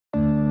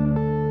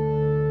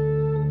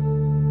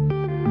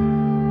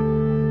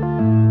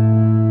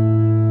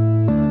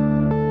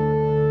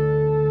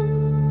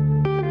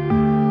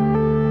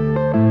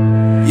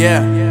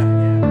Yeah.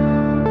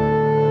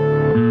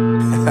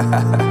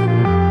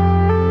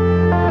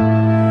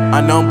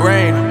 Unknown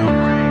Brain,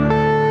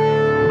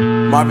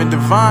 Marvin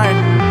Divine.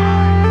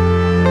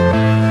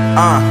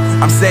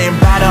 I'm saying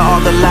bye to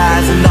all the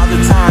lies and all the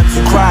times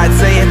you cried,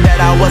 saying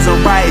that I wasn't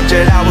right,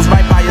 yet I was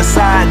right by your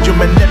side. You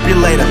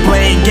manipulator,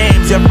 playing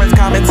games, your friends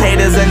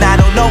commentators, and I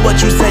don't know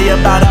what you say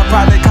about our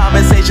private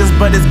conversations,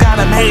 but it's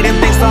got them hating.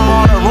 Thanks to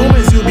all the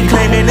rumors you be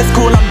claiming. It's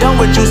cool, I'm done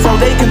with you, so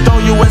they can throw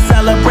you a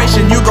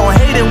celebration. You gon'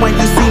 hate it when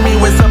you see me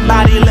with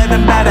somebody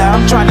living better.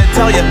 I'm trying to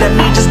tell you that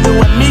me just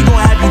doing me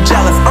gon' have you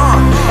jealous.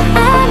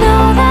 I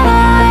know that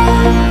I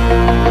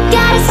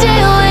gotta stay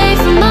away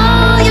from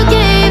all your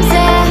games,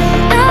 yeah.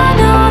 I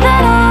know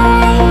that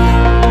I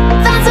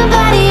found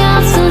somebody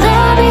else to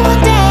love me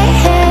one day,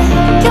 yeah.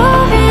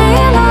 You'll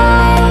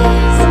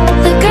realize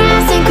the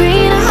grass ain't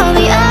greener on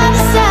the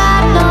other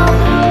side, no.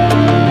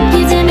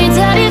 You did me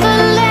dirty for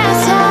the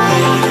last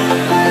time,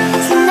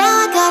 so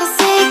now I gotta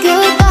say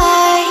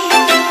goodbye.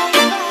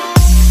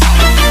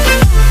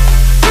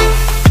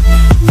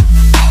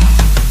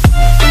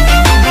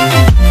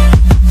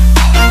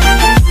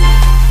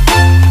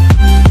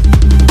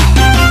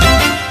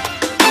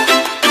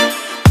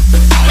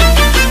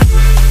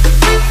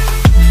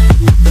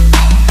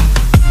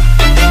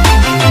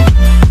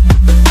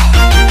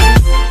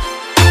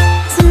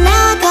 So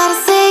now I gotta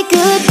say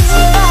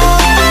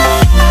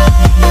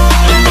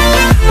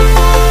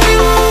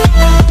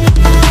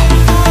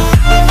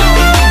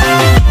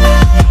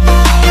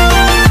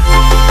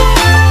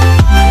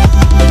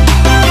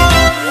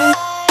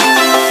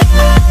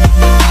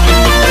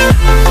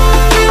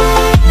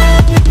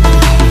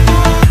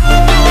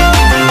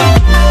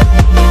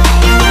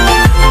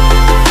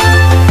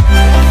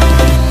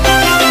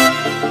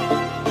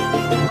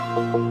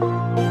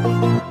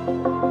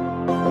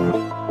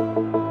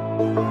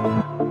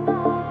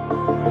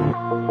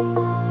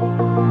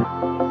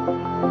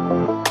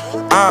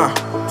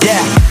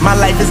Yeah, my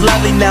life is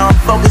lovely now, I'm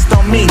focused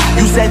on me.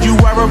 You said you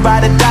were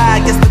about to die, I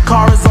guess the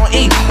car is on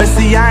E. But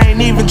see, I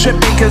ain't even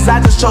tripping, cause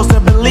I just chose to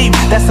believe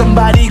that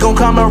somebody gon'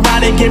 come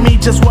around and give me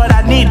just what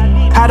I need.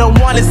 I don't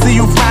wanna see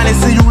you frowning,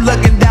 see you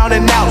looking down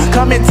and out,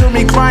 coming to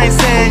me crying,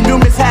 saying you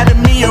miss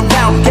having me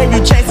around. Gave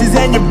you chances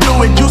and you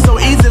blew it, you so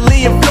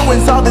easily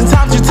influenced. All the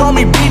times you told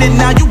me beat it,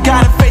 now you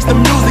gotta face the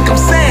music. I'm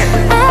saying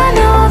I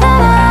know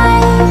that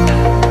I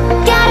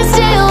gotta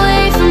stay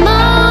away from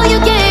all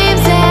your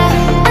games, yeah.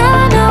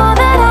 I know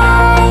that I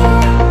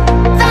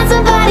found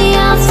somebody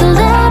else to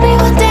love me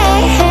one day,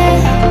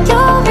 yeah.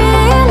 You'll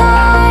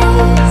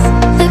realize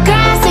the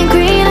grass ain't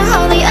greener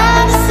on the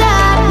other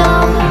side, no.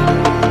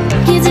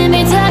 You did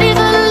me dirty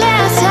for the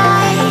last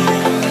time,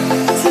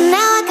 so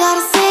now I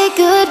gotta say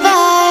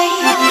goodbye.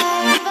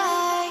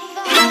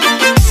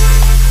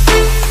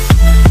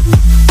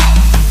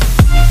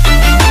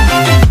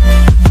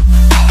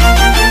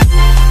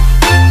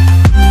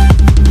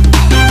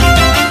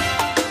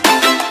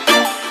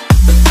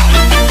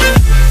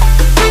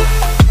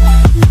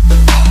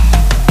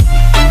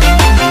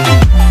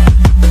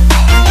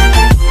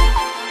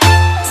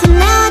 So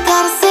now I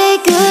gotta say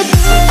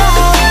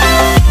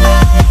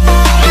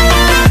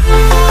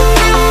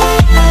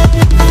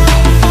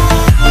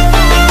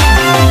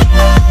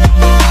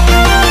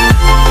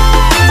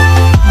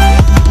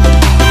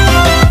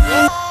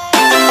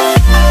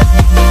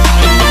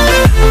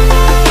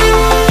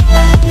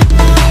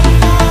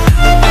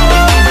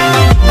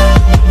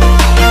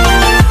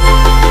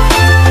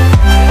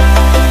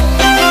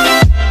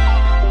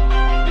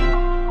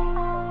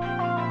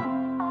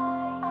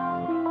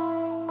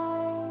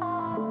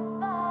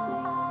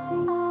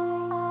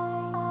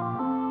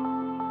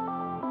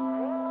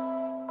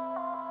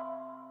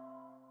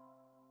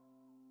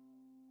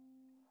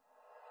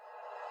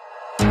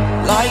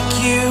like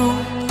you,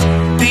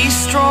 be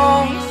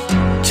strong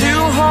to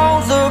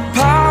hold the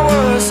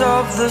powers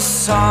of the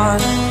sun.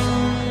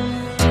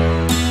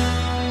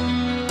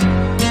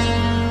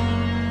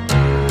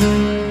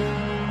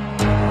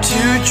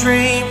 To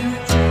dream,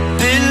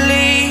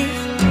 believe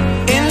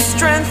in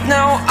strength,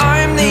 now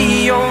I'm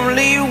the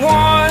only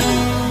one,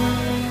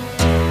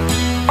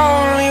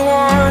 only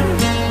one.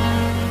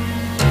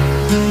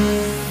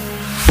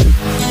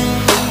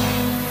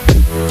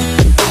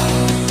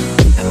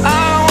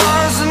 I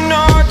was an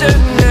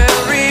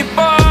ordinary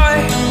boy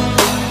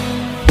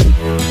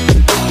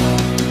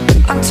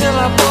until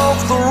I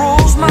broke the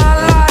rules, my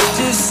life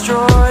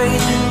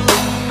destroyed,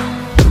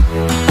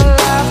 a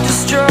life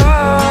destroyed.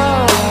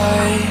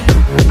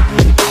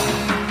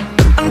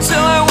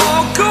 Until I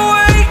woke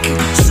awake,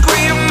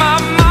 scream my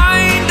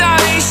mind, I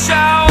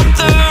shout,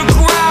 the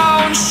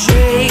ground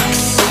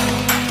shakes.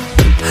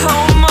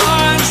 How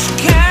much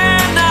can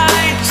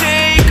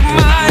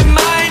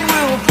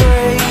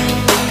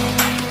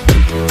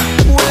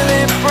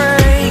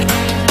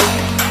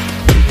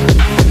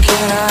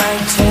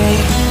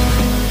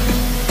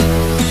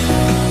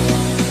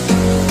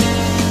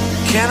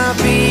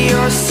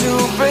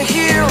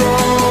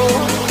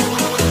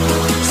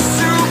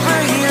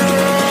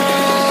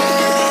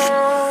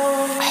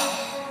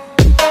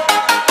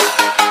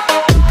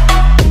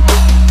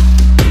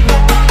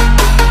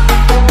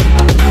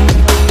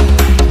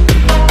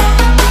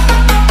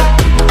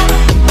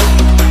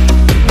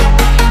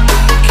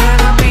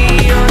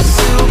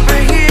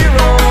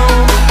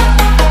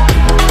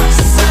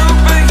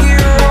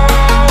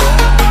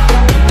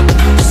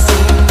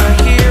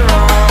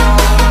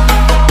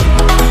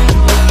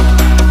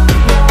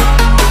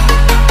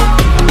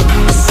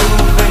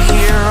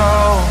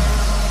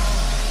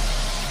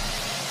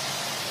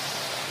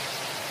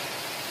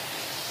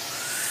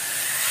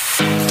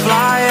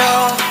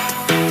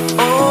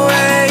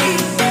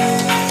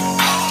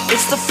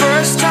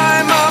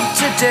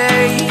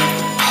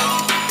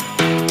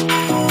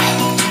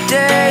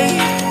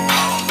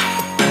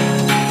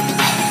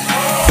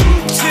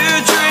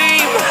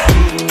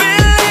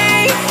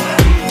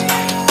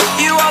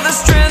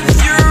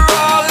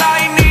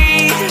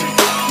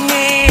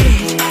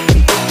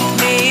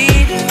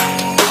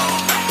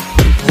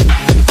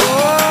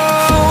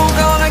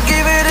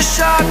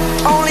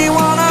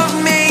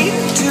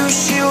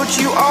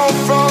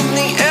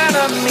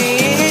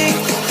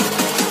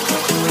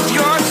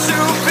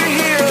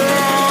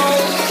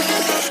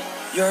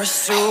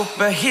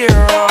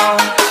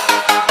superhero.